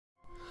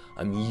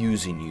I'm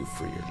using you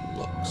for your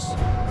looks.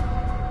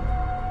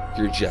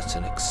 You're just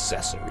an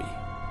accessory.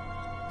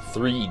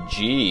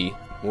 3G?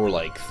 More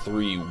like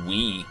 3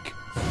 weak.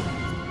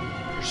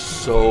 You're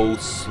so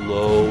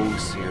slow,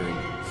 Siri.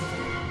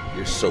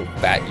 You're so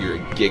fat, you're a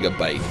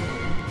gigabyte.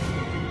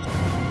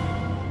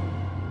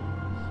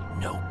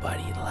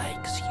 Nobody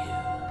likes you.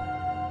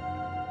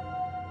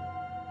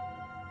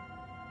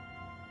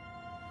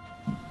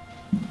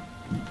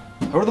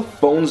 How are the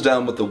phones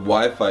down but the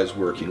Wi-Fi's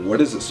working?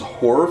 What is this, a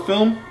horror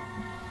film?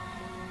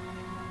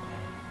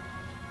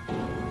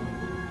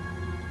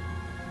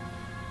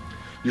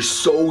 You're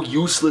so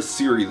useless,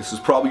 Siri. This is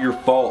probably your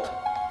fault.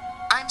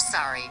 I'm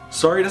sorry.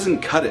 Sorry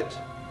doesn't cut it.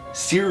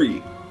 Siri,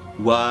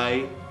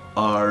 why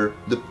are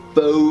the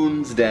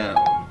phones down?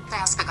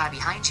 Ask the guy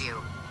behind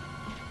you.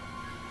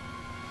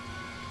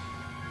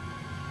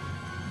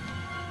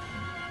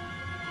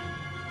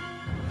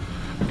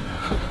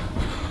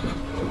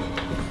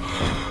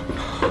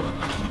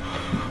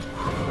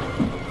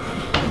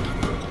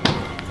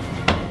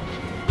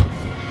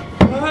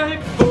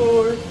 Five,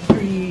 four,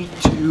 three,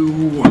 two,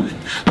 one.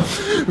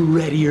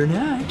 Ready or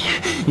not,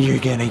 you're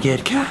gonna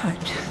get caught.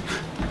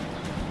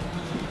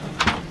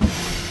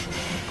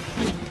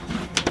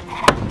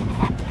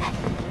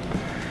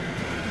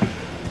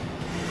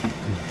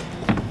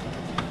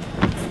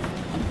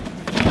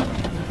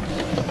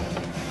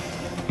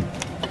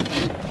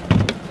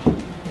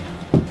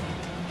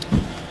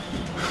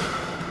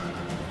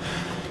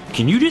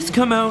 Can you just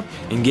come out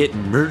and get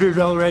murdered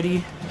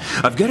already?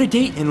 I've got a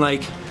date in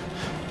like...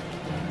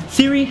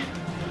 Siri,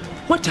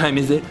 what time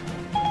is it?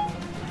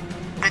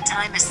 The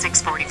time is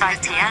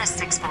 6:45 p.m.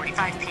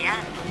 6:45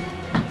 p.m.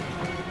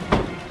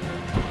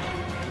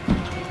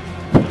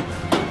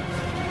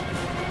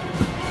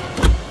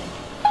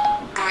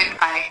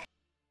 Goodbye.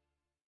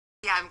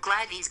 Yeah, I'm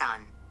glad he's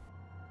gone.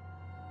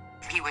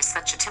 He was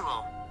such a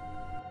tool.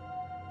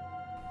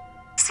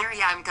 Siri,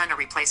 I'm gonna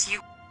replace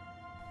you.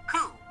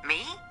 Who?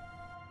 Me?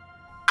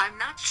 I'm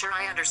not sure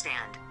I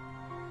understand.